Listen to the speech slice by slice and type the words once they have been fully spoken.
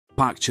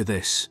Picture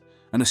this,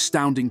 an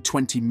astounding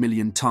 20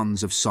 million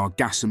tons of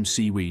sargassum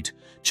seaweed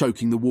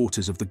choking the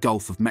waters of the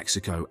Gulf of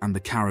Mexico and the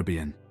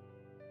Caribbean.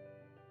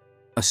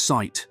 A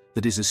sight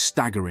that is as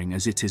staggering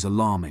as it is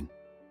alarming.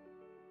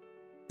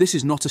 This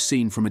is not a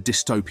scene from a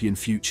dystopian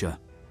future,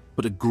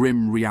 but a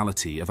grim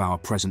reality of our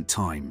present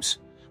times.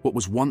 What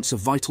was once a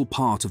vital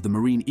part of the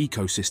marine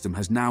ecosystem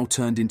has now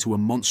turned into a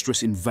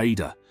monstrous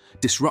invader,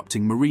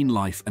 disrupting marine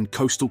life and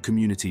coastal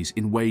communities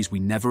in ways we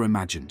never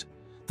imagined.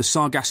 The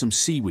sargassum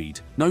seaweed,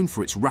 known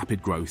for its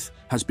rapid growth,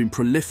 has been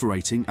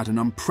proliferating at an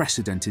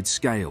unprecedented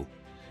scale.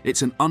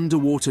 It's an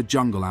underwater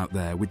jungle out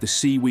there, with the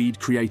seaweed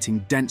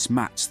creating dense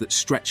mats that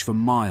stretch for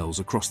miles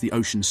across the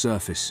ocean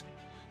surface.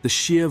 The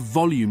sheer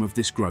volume of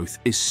this growth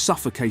is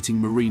suffocating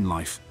marine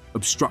life,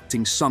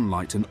 obstructing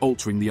sunlight and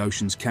altering the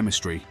ocean's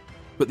chemistry.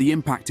 But the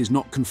impact is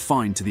not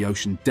confined to the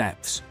ocean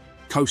depths.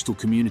 Coastal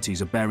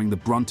communities are bearing the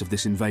brunt of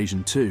this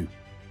invasion too.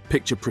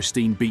 Picture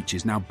pristine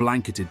beaches now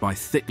blanketed by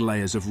thick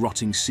layers of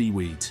rotting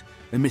seaweed,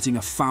 emitting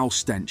a foul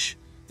stench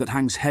that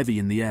hangs heavy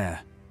in the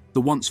air.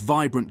 The once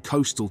vibrant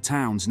coastal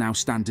towns now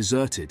stand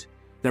deserted,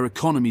 their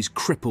economies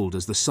crippled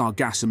as the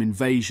sargassum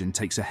invasion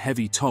takes a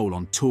heavy toll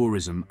on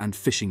tourism and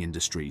fishing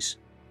industries.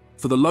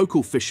 For the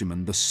local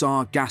fishermen, the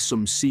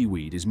sargassum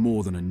seaweed is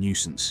more than a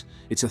nuisance.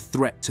 It's a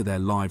threat to their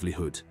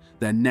livelihood.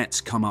 Their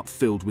nets come up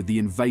filled with the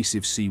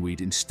invasive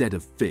seaweed instead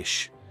of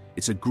fish.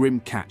 It's a grim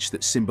catch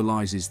that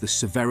symbolizes the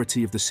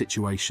severity of the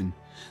situation.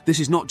 This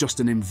is not just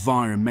an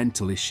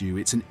environmental issue,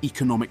 it's an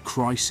economic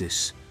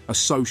crisis, a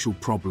social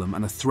problem,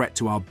 and a threat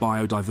to our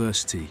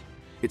biodiversity.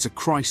 It's a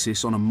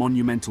crisis on a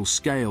monumental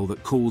scale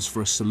that calls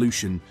for a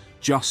solution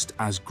just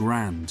as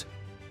grand.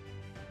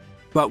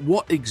 But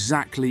what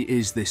exactly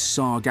is this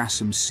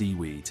sargassum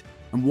seaweed,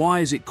 and why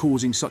is it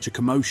causing such a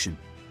commotion?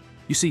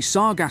 You see,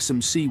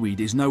 sargassum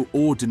seaweed is no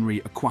ordinary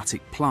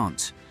aquatic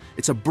plant.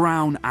 It's a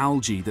brown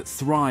algae that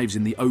thrives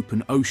in the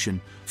open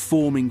ocean,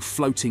 forming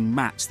floating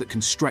mats that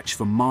can stretch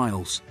for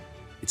miles.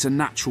 It's a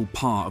natural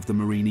part of the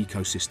marine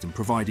ecosystem,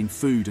 providing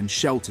food and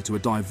shelter to a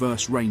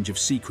diverse range of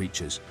sea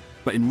creatures.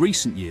 But in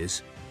recent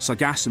years,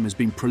 sargassum has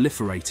been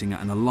proliferating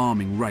at an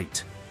alarming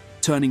rate,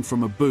 turning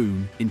from a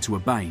boon into a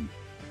bane.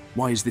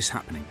 Why is this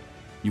happening,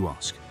 you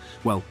ask?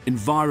 Well,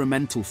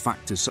 environmental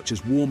factors such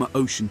as warmer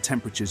ocean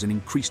temperatures and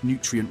increased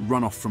nutrient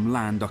runoff from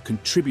land are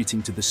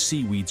contributing to the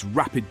seaweed's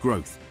rapid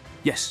growth.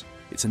 Yes,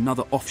 it's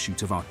another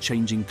offshoot of our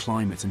changing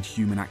climate and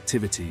human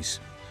activities.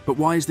 But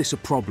why is this a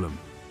problem?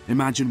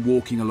 Imagine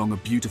walking along a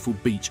beautiful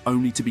beach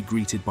only to be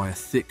greeted by a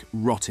thick,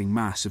 rotting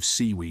mass of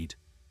seaweed.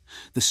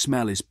 The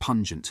smell is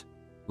pungent,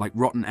 like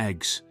rotten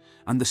eggs,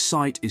 and the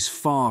sight is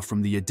far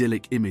from the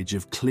idyllic image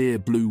of clear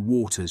blue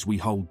waters we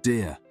hold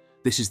dear.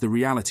 This is the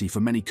reality for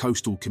many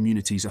coastal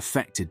communities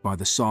affected by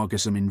the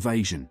sargassum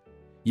invasion.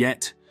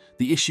 Yet,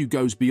 the issue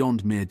goes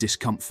beyond mere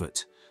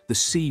discomfort. The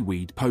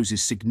seaweed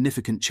poses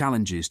significant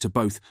challenges to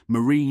both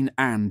marine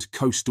and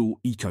coastal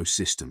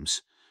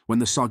ecosystems. When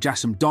the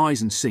sargassum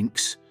dies and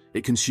sinks,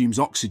 it consumes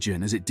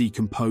oxygen as it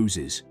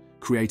decomposes,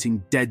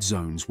 creating dead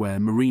zones where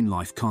marine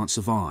life can't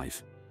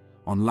survive.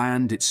 On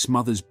land, it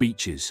smothers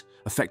beaches,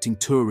 affecting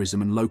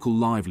tourism and local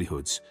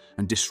livelihoods,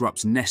 and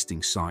disrupts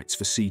nesting sites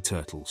for sea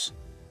turtles.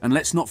 And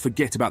let's not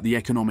forget about the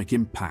economic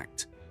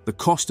impact. The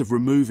cost of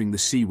removing the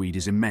seaweed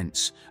is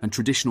immense, and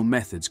traditional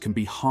methods can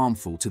be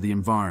harmful to the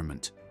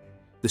environment.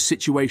 The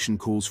situation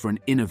calls for an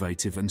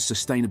innovative and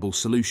sustainable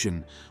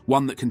solution,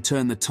 one that can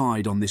turn the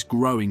tide on this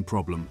growing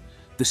problem.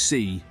 The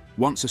sea,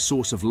 once a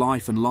source of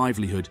life and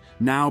livelihood,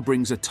 now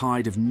brings a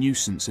tide of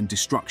nuisance and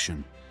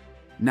destruction.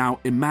 Now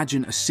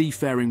imagine a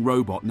seafaring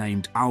robot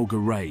named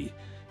AlgaRay,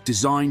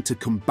 designed to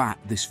combat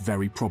this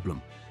very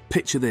problem.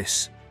 Picture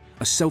this: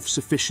 a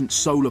self-sufficient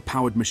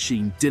solar-powered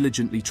machine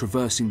diligently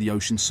traversing the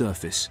ocean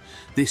surface.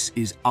 This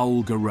is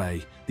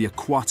AlgaRay, the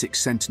aquatic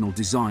sentinel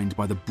designed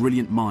by the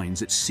brilliant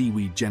minds at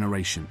Seaweed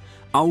Generation.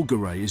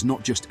 AlgaRay is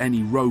not just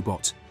any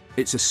robot,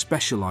 it's a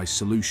specialized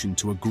solution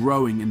to a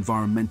growing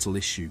environmental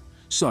issue.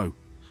 So,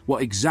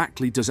 what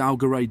exactly does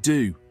AlgaRay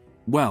do?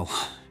 Well,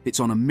 it's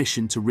on a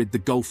mission to rid the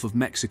Gulf of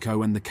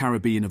Mexico and the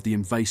Caribbean of the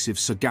invasive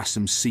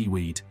sargassum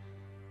seaweed.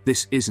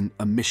 This isn't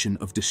a mission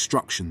of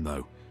destruction,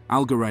 though.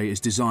 AlgaRay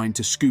is designed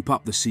to scoop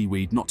up the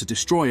seaweed, not to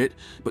destroy it,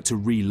 but to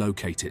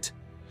relocate it.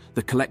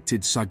 The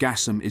collected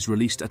sargassum is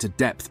released at a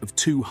depth of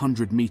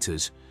 200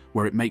 meters,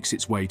 where it makes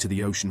its way to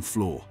the ocean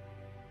floor.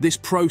 This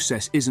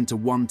process isn't a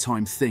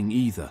one-time thing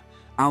either.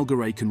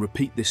 AlgaRay can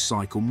repeat this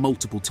cycle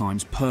multiple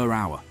times per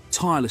hour,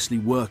 tirelessly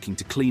working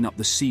to clean up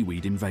the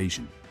seaweed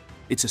invasion.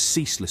 It's a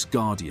ceaseless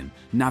guardian,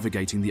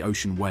 navigating the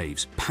ocean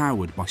waves,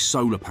 powered by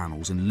solar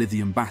panels and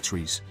lithium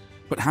batteries.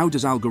 But how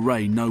does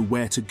AlgaRay know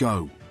where to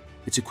go?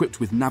 It's equipped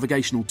with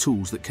navigational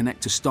tools that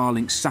connect to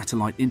Starlink's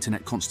satellite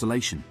internet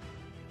constellation.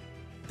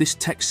 This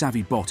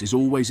tech-savvy bot is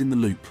always in the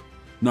loop,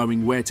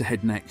 knowing where to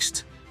head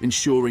next,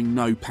 ensuring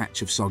no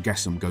patch of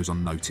sargassum goes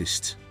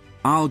unnoticed.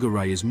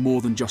 AlgaRay is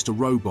more than just a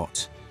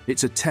robot.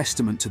 It's a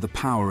testament to the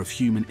power of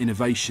human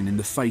innovation in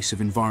the face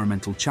of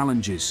environmental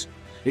challenges.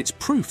 It's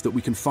proof that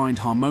we can find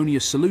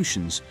harmonious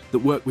solutions that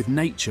work with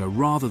nature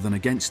rather than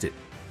against it.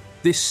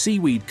 This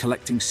seaweed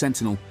collecting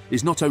sentinel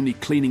is not only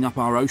cleaning up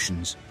our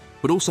oceans,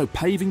 but also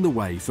paving the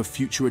way for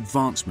future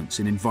advancements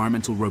in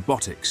environmental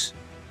robotics.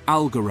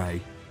 AlgaRay,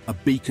 a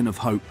beacon of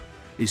hope,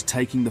 is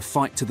taking the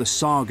fight to the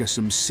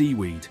sargassum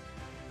seaweed.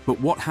 But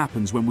what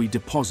happens when we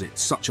deposit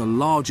such a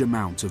large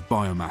amount of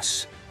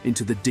biomass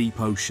into the deep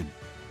ocean?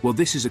 Well,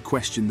 this is a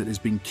question that has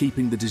been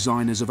keeping the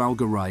designers of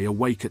AlgaRay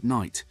awake at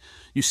night.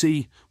 You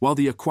see, while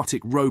the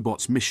aquatic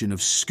robot's mission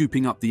of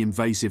scooping up the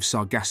invasive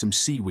sargassum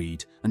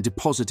seaweed and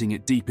depositing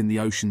it deep in the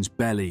ocean's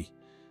belly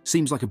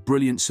seems like a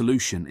brilliant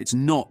solution, it's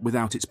not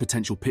without its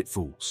potential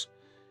pitfalls.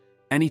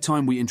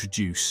 Anytime we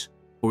introduce,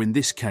 or in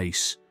this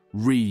case,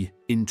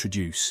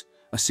 reintroduce,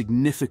 a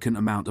significant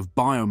amount of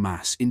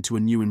biomass into a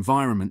new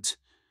environment,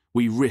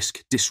 we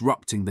risk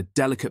disrupting the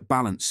delicate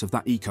balance of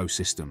that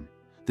ecosystem.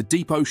 The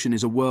deep ocean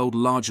is a world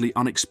largely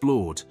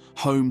unexplored,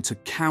 home to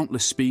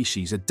countless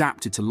species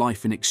adapted to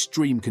life in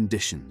extreme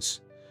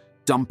conditions.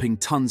 Dumping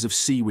tons of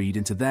seaweed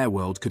into their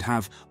world could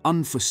have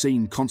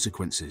unforeseen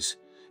consequences.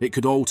 It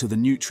could alter the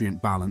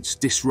nutrient balance,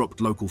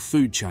 disrupt local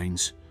food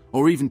chains,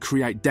 or even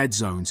create dead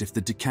zones if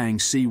the decaying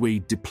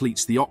seaweed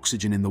depletes the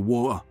oxygen in the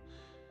water.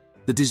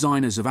 The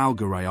designers of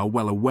AlgaRay are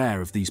well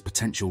aware of these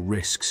potential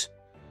risks.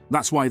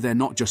 That's why they're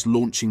not just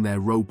launching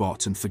their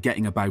robot and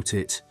forgetting about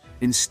it.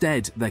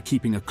 Instead, they're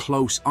keeping a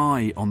close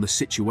eye on the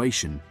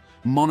situation,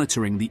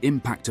 monitoring the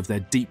impact of their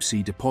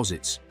deep-sea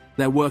deposits.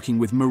 They're working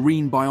with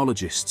marine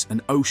biologists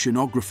and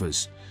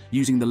oceanographers,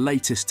 using the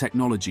latest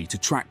technology to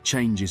track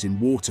changes in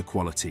water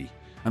quality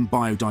and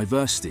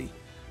biodiversity.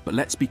 But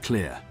let's be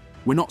clear,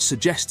 we're not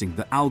suggesting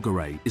that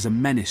AlgaRay is a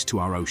menace to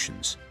our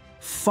oceans.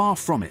 Far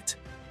from it.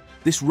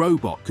 This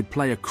robot could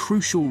play a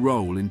crucial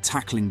role in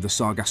tackling the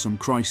sargassum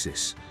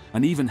crisis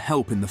and even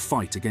help in the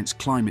fight against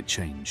climate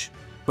change.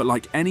 But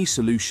like any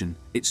solution,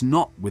 it's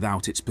not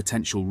without its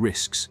potential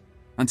risks.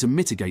 And to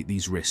mitigate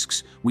these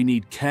risks, we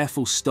need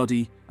careful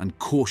study and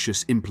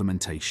cautious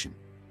implementation.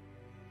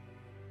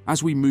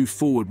 As we move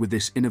forward with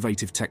this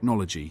innovative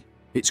technology,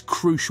 it's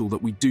crucial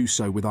that we do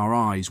so with our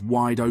eyes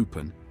wide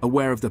open,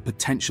 aware of the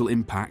potential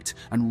impact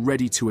and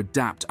ready to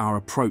adapt our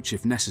approach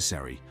if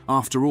necessary.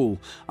 After all,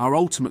 our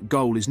ultimate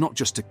goal is not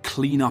just to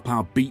clean up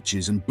our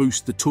beaches and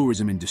boost the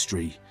tourism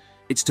industry.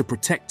 It's to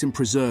protect and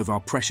preserve our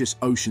precious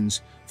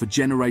oceans for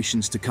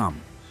generations to come.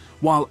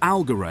 While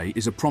AlgaRay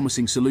is a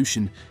promising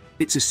solution,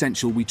 it's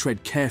essential we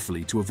tread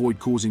carefully to avoid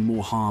causing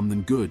more harm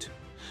than good.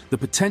 The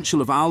potential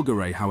of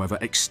AlgaRay, however,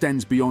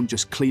 extends beyond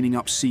just cleaning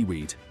up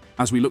seaweed.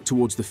 As we look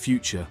towards the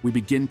future, we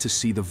begin to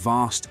see the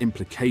vast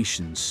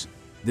implications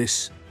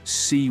this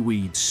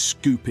seaweed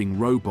scooping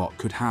robot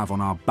could have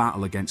on our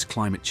battle against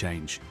climate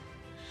change.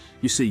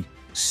 You see,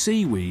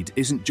 seaweed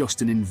isn't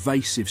just an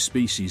invasive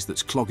species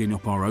that's clogging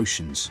up our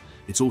oceans.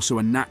 It's also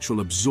a natural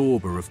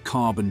absorber of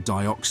carbon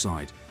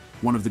dioxide,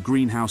 one of the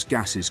greenhouse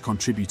gases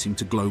contributing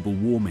to global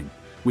warming.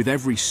 With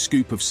every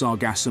scoop of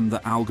sargassum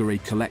that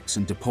AlgaRay collects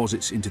and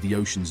deposits into the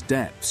ocean's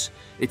depths,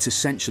 it's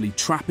essentially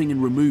trapping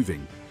and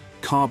removing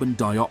carbon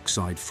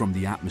dioxide from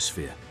the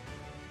atmosphere.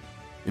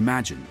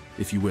 Imagine,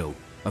 if you will,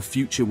 a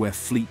future where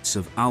fleets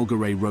of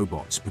AlgaRay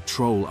robots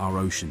patrol our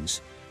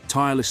oceans,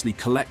 tirelessly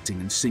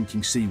collecting and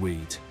sinking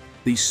seaweed.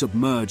 These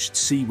submerged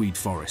seaweed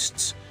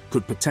forests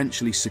could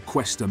potentially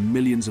sequester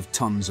millions of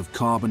tons of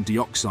carbon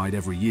dioxide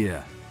every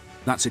year.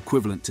 That's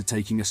equivalent to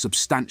taking a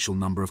substantial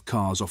number of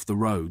cars off the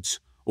roads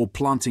or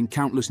planting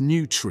countless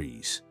new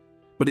trees.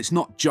 But it's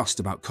not just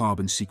about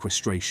carbon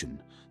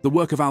sequestration. The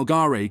work of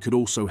AlgaRay could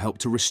also help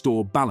to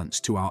restore balance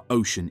to our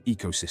ocean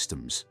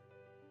ecosystems.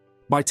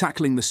 By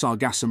tackling the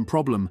sargassum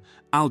problem,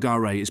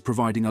 AlgaRay is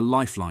providing a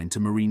lifeline to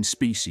marine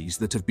species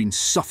that have been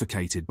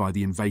suffocated by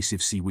the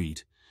invasive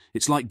seaweed.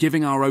 It's like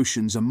giving our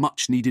oceans a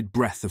much-needed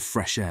breath of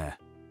fresh air.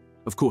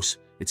 Of course,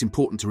 it's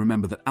important to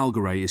remember that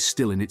AlgaRay is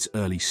still in its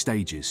early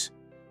stages.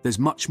 There's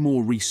much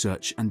more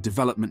research and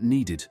development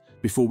needed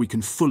before we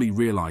can fully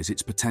realize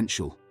its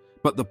potential.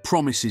 But the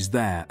promise is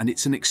there, and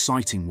it's an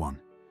exciting one.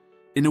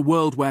 In a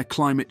world where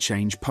climate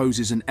change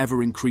poses an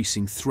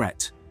ever-increasing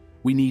threat,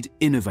 we need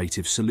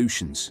innovative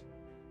solutions.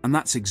 And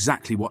that's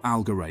exactly what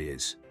AlgaRay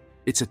is.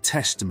 It's a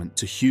testament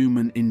to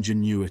human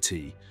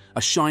ingenuity,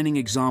 a shining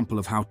example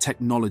of how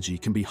technology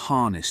can be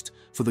harnessed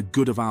for the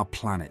good of our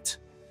planet.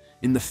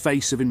 In the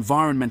face of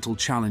environmental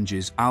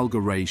challenges,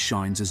 AlgaRay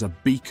shines as a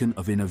beacon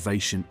of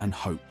innovation and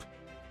hope.